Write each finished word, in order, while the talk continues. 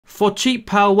For cheap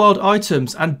Palworld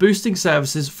items and boosting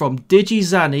services from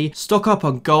DigiZanny, stock up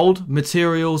on gold,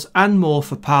 materials and more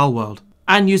for Palworld.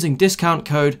 And using discount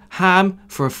code HAM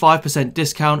for a 5%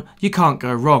 discount, you can't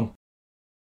go wrong.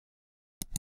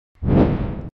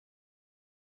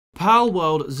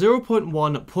 Palworld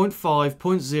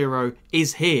 0.1.5.0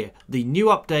 is here. The new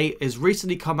update has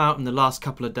recently come out in the last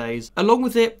couple of days. Along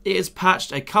with it, it has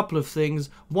patched a couple of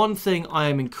things. One thing I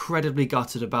am incredibly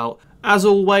gutted about. As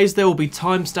always, there will be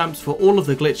timestamps for all of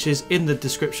the glitches in the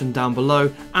description down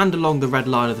below and along the red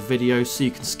line of the video, so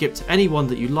you can skip to any one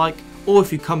that you like, or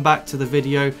if you come back to the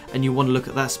video and you want to look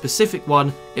at that specific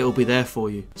one, it will be there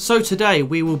for you. So today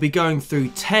we will be going through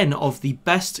 10 of the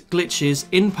best glitches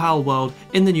in Palworld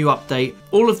in the new update.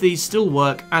 All of these still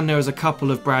work and there is a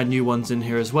couple of brand new ones in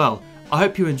here as well. I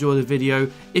hope you enjoy the video.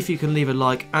 If you can leave a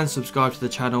like and subscribe to the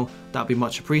channel, that would be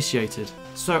much appreciated.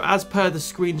 So as per the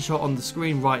screenshot on the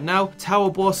screen right now, Tower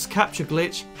Boss Capture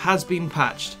Glitch has been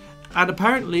patched. And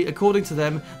apparently, according to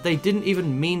them, they didn't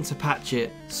even mean to patch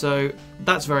it. So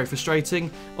that's very frustrating.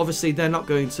 Obviously, they're not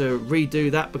going to redo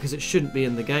that because it shouldn't be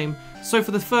in the game. So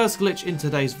for the first glitch in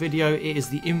today's video, it is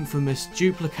the infamous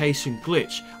Duplication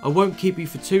Glitch. I won't keep you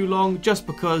for too long just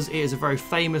because it is a very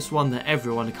famous one that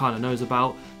everyone kind of knows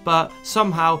about. But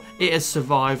somehow it has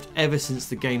survived ever since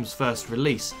the game's first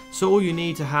release. So all you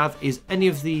need to have is any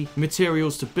of the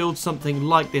materials to build something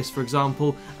like this. For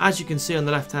example, as you can see on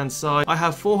the left hand side, I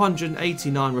have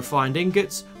 489 refined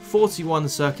ingots, 41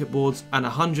 circuit boards and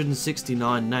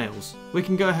 169 nails. We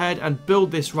can go ahead and build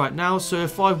this right now. So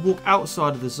if I walk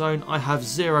outside of the zone, I have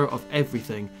 0 of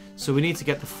everything. So we need to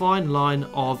get the fine line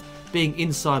of being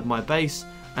inside my base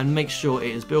and make sure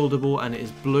it is buildable and it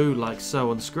is blue like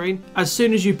so on screen. As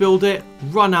soon as you build it,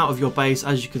 run out of your base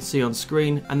as you can see on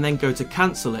screen and then go to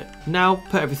cancel it. Now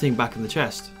put everything back in the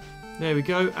chest. There we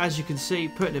go, as you can see,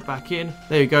 putting it back in.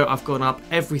 There you go, I've gone up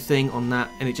everything on that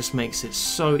and it just makes it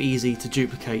so easy to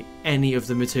duplicate any of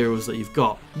the materials that you've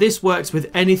got. This works with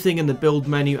anything in the build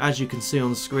menu as you can see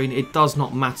on screen. It does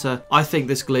not matter. I think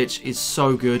this glitch is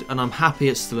so good and I'm happy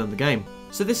it's still in the game.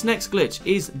 So this next glitch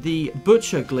is the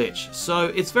Butcher Glitch. So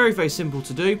it's very simple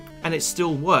to do and it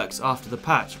still works after the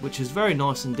patch, which is very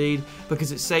nice indeed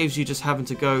because it saves you just having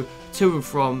to go to and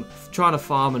from trying to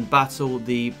farm and battle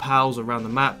the pals around the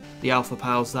map, the alpha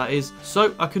pals that is.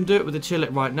 So I can do it with a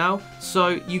chillet right now.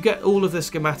 So you get all of the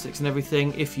schematics and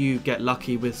everything if you get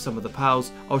lucky with some of the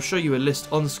pals. I'll show you a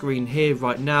list on screen here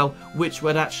right now which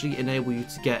would actually enable you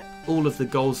to get all of the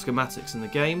gold schematics in the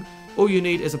game. All you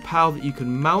need is a pal that you can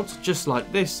mount just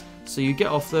like this. So you get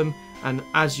off them and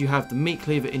as you have the meat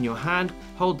cleaver in your hand,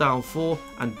 hold down 4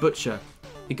 and butcher.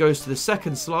 It goes to the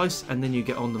second slice and then you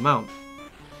get on the mount.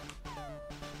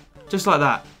 Just like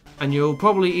that. And you'll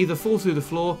probably either fall through the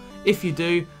floor. If you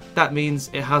do, that means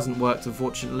it hasn't worked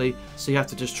unfortunately. So you have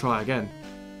to just try again.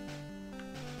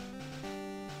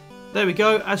 There we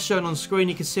go, as shown on screen,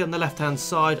 you can see on the left hand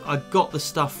side I got the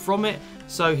stuff from it,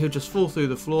 so he'll just fall through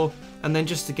the floor and then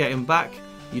just to get him back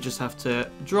you just have to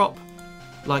drop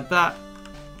like that,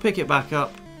 pick it back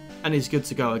up and he's good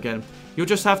to go again. You'll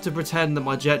just have to pretend that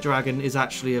my jet dragon is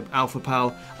actually an alpha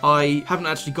pal. I haven't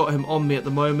actually got him on me at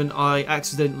the moment. I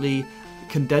accidentally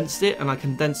condensed it and I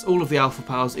condensed all of the alpha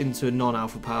pals into a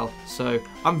non-alpha pal, so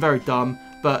I'm very dumb.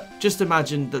 But just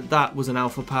imagine that that was an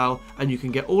alpha pal and you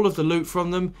can get all of the loot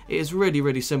from them. It is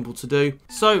really simple to do.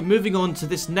 So moving on to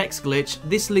this next glitch,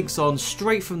 this links on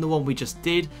straight from the one we just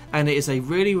did and it is a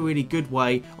really good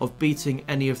way of beating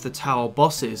any of the tower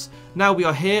bosses. Now we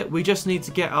are here, we just need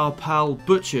to get our pal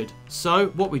butchered. So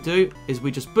what we do is we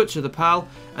just butcher the pal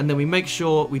and then we make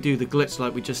sure we do the glitch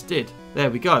like we just did. There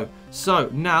we go. So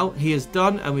now he is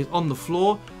done and he's on the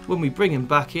floor. When we bring him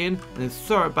back in and then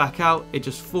throw it back out, it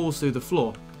just falls through the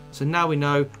floor. So now we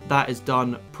know that is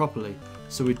done properly.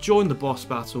 So we join the boss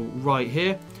battle right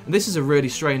here. And this is a really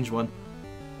strange one.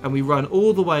 And we run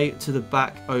all the way to the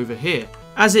back over here.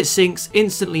 As it sinks,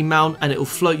 instantly mount and it will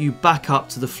float you back up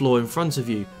to the floor in front of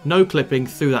you. No clipping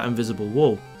through that invisible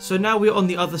wall. So now we're on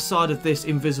the other side of this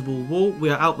invisible wall. We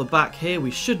are out the back here.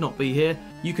 We should not be here.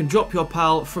 You can drop your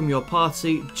pal from your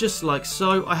party just like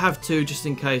so. I have 2 just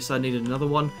in case I needed another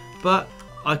one. But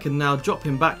I can now drop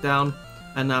him back down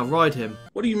and now ride him.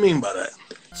 What do you mean by that?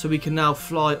 So we can now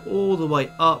fly all the way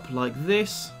up like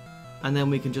this. And then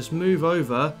we can just move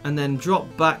over and then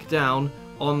drop back down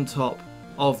on top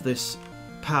of this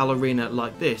pal arena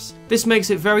like this. This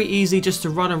makes it very easy just to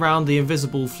run around the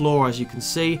invisible floor as you can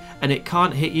see, and it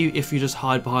can't hit you if you just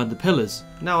hide behind the pillars.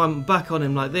 Now I'm back on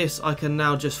him like this, I can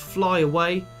now just fly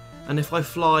away and if I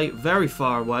fly very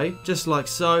far away, just like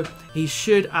so, he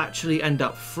should actually end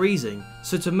up freezing.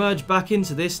 So to merge back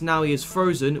into this, now he is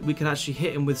frozen, we can actually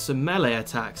hit him with some melee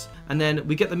attacks. And then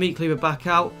we get the meat cleaver back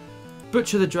out,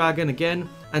 butcher the dragon again,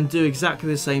 and do exactly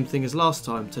the same thing as last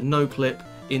time, to no-clip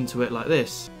into it like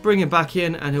this. Bring him back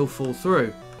in and he'll fall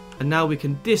through. And now we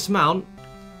can dismount,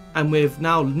 and we've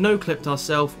now no-clipped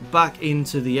ourselves back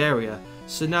into the area.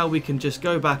 So now we can just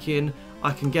go back in,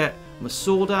 I can get my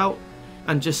sword out,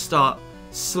 and just start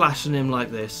slashing him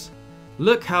like this.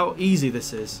 Look how easy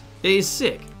this is. It is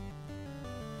sick.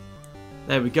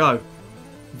 There we go.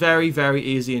 Very, very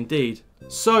easy indeed.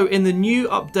 So in the new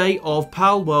update of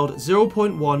Palworld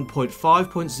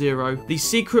 0.1.5.0, the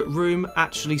secret room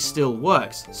actually still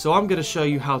works. So I'm going to show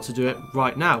you how to do it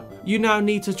right now. You now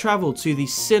need to travel to the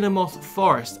Cinnamoth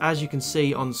Forest, as you can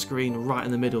see on screen right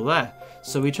in the middle there.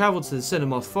 So we travel to the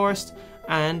Cinnamoth Forest,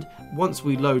 and once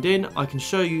we load in, I can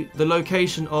show you the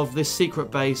location of this secret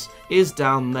base is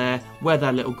down there where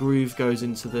that little groove goes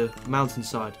into the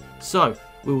mountainside. So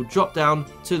we will drop down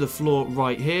to the floor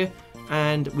right here,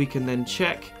 and we can then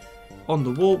check on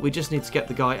the wall. We just need to get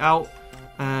the guy out,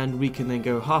 and we can then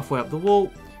go halfway up the wall,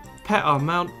 pet our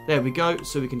mount, there we go,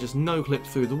 so we can just no clip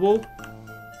through the wall,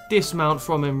 dismount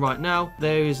from him right now.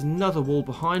 There is another wall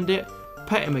behind it,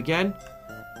 pet him again,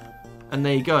 and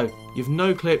there you go, you've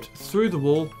no clipped through the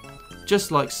wall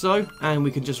just like so, and we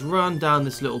can just run down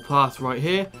this little path right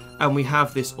here, and we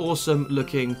have this awesome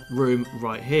looking room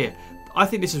right here. I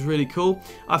think this is really cool.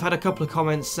 I've had a couple of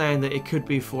comments saying that it could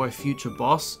be for a future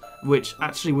boss, which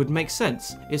actually would make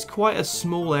sense. It's quite a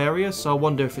small area, so I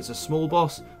wonder if it's a small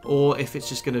boss or if it's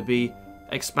just going to be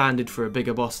expanded for a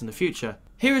bigger boss in the future.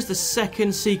 Here is the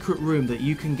second secret room that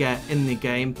you can get in the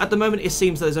game. At the moment it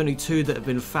seems that there's only 2 that have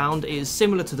been found. It is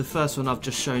similar to the first one I've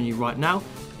just shown you right now.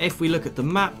 If we look at the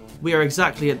map, we are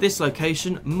exactly at this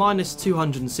location,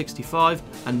 -265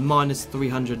 and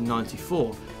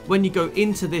 -394. When you go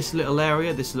into this little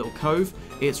area, this little cove,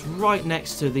 it's right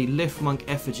next to the Liftmonk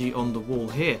effigy on the wall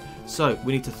here. So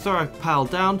we need to throw a pal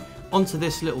down onto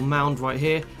this little mound right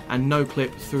here and no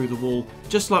clip through the wall,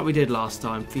 just like we did last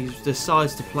time. If he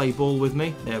decides to play ball with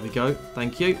me, there we go,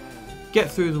 thank you.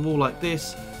 Get through the wall like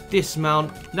this,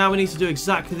 dismount. Now we need to do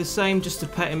exactly the same, just to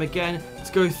pet him again,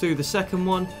 to go through the second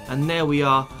one, and there we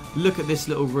are. Look at this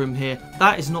little room here.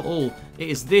 That is not all. It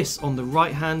is this on the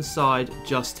right hand side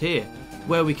just here,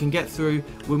 where we can get through.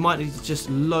 We might need to just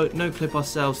no clip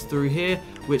ourselves through here,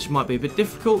 which might be a bit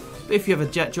difficult, but if you have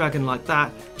a jet dragon like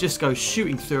that, just go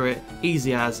shooting through it,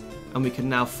 easy as, and we can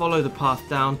now follow the path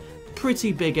down.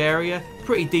 Pretty big area,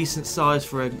 pretty decent size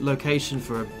for a location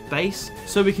for a base,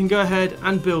 so we can go ahead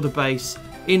and build a base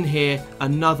in here.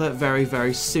 Another very,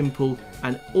 very simple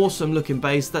and awesome looking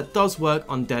base that does work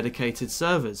on dedicated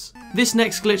servers. This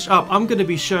next glitch up, I'm going to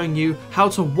be showing you how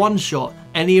to one-shot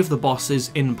any of the bosses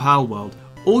in Palworld.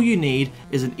 All you need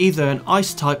is either an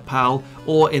ice type pal,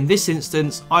 or in this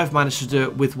instance I've managed to do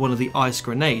it with one of the ice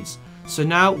grenades. So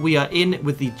now we are in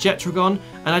with the jet dragon,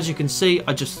 and as you can see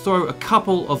I just throw a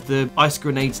couple of the ice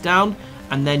grenades down,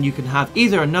 and then you can have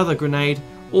either another grenade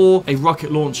or a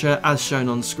rocket launcher as shown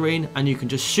on screen, and you can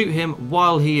just shoot him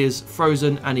while he is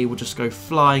frozen and he will just go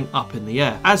flying up in the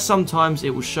air. As sometimes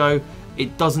it will show,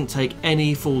 it doesn't take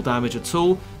any full damage at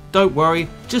all. Don't worry,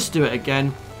 just do it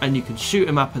again and you can shoot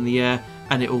him up in the air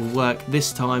and it will work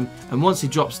this time, and once he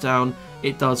drops down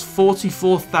it does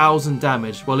 44,000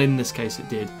 damage. Well, in this case it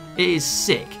did. It is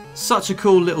sick. Such a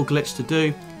cool little glitch to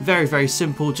do. Very, very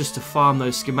simple just to farm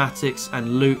those schematics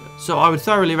and loot. So I would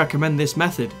thoroughly recommend this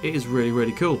method. It is really,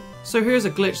 really cool. So here's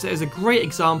a glitch that is a great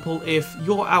example if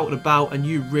you're out and about and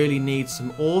you really need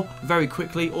some ore very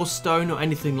quickly, or stone or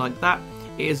anything like that.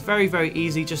 It is very, very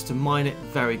easy just to mine it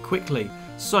very quickly.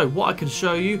 So what I can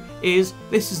show you is,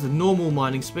 this is the normal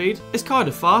mining speed. It's kind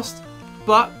of fast,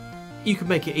 but you can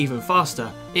make it even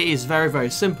faster. It is very, very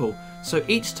simple. So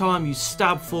each time you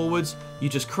stab forwards, you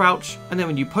just crouch, and then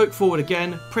when you poke forward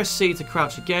again, press C to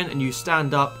crouch again, and you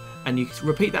stand up, and you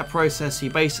repeat that process. So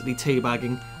you're basically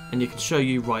teabagging, and you can show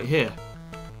you right here.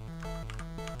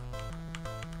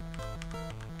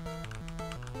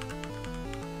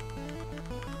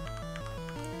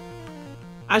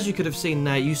 As you could have seen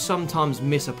there, you sometimes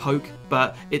miss a poke,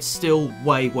 but it's still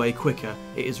way, way quicker.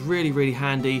 It is really, really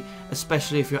handy,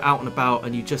 especially if you're out and about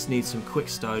and you just need some quick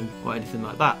stone or anything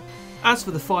like that. As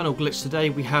for the final glitch today,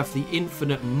 we have the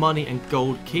infinite money and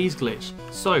gold keys glitch.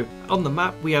 So on the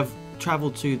map we have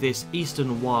travelled to this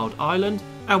eastern wild island,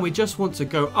 and we just want to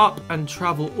go up and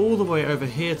travel all the way over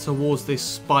here towards this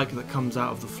spike that comes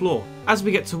out of the floor. As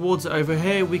we get towards it over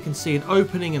here, we can see an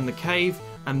opening in the cave,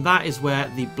 and that is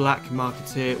where the black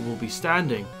marketeer will be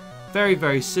standing. very,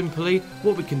 very simply,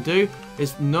 what we can do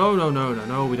is, no,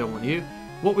 we don't want you.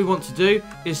 What we want to do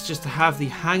is just to have the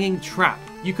hanging trap.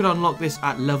 You can unlock this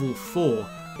at level 4.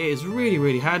 It is really,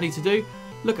 really handy to do.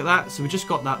 Look at that, so we just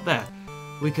got that there.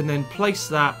 We can then place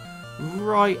that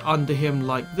right under him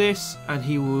like this, and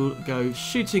he will go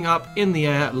shooting up in the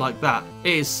air like that.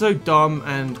 It is so dumb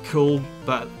and cool,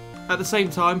 but at the same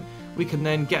time, we can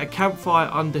then get a campfire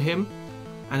under him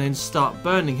and then start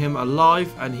burning him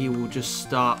alive, and he will just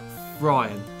start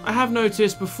frying. I have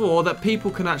noticed before that people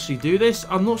can actually do this.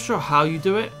 I'm not sure how you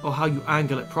do it or how you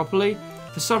angle it properly.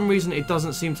 For some reason it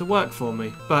doesn't seem to work for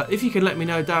me, but if you can let me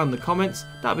know down in the comments,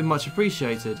 that would be much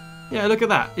appreciated. Yeah, look at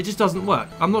that, it just doesn't work.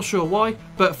 I'm not sure why,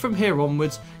 but from here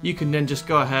onwards you can then just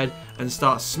go ahead and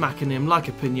start smacking him like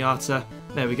a piñata.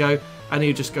 There we go, and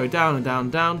he'll just go down and down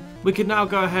and down. We can now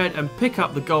go ahead and pick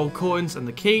up the gold coins and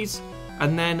the keys,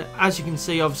 and then as you can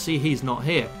see, obviously he's not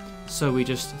here. So we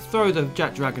just throw the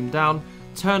Jet Dragon down,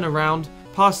 turn around,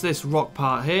 past this rock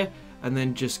part here, and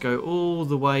then just go all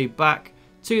the way back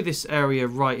to this area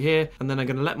right here, and then I'm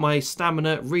going to let my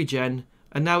stamina regen,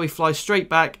 and now we fly straight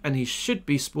back and he should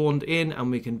be spawned in, and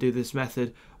we can do this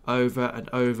method over and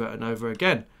over and over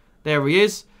again. There he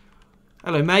is.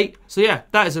 Hello mate. So yeah,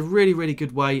 that is a really, really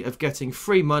good way of getting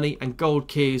free money and gold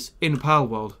keys in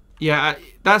Palworld. Yeah,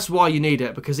 that's why you need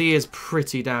it, because he is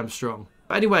pretty damn strong.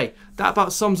 But anyway, that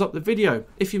about sums up the video.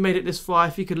 If you made it this far,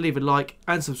 if you could leave a like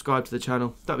and subscribe to the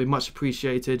channel, that would be much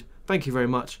appreciated. Thank you very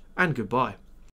much, and goodbye.